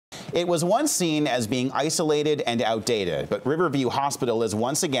It was once seen as being isolated and outdated, but Riverview Hospital is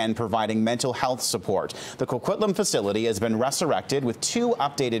once again providing mental health support. The Coquitlam facility has been resurrected with 2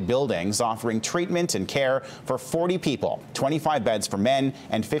 updated buildings offering treatment and care for 40 people, 25 beds for men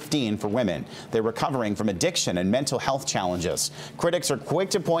and 15 for women. They're recovering from addiction and mental health challenges. Critics are quick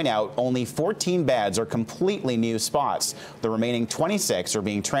to point out only 14 beds are completely new spots. The remaining 26 are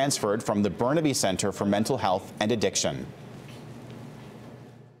being transferred from the Burnaby Centre for Mental Health and Addiction.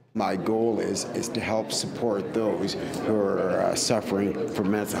 My goal is to help support those who are suffering from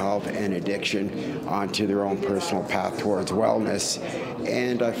mental health and addiction onto their own personal path towards wellness.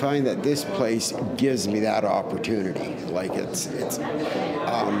 And I find that this place gives me that opportunity. Like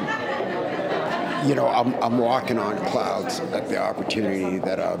you know, I'm walking on clouds at the opportunity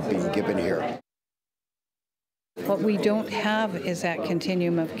that I've been given here. What we don't have is that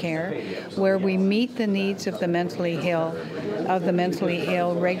continuum of care where we meet the needs of the mentally ill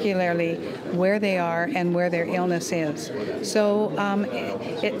regularly where they are and where their illness is. So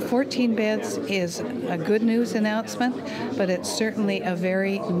 14 beds is a good news announcement, but it's certainly a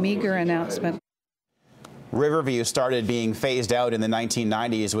very meager announcement. Riverview started being phased out in the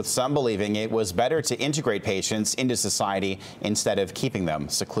 1990s, with some believing it was better to integrate patients into society instead of keeping them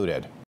secluded.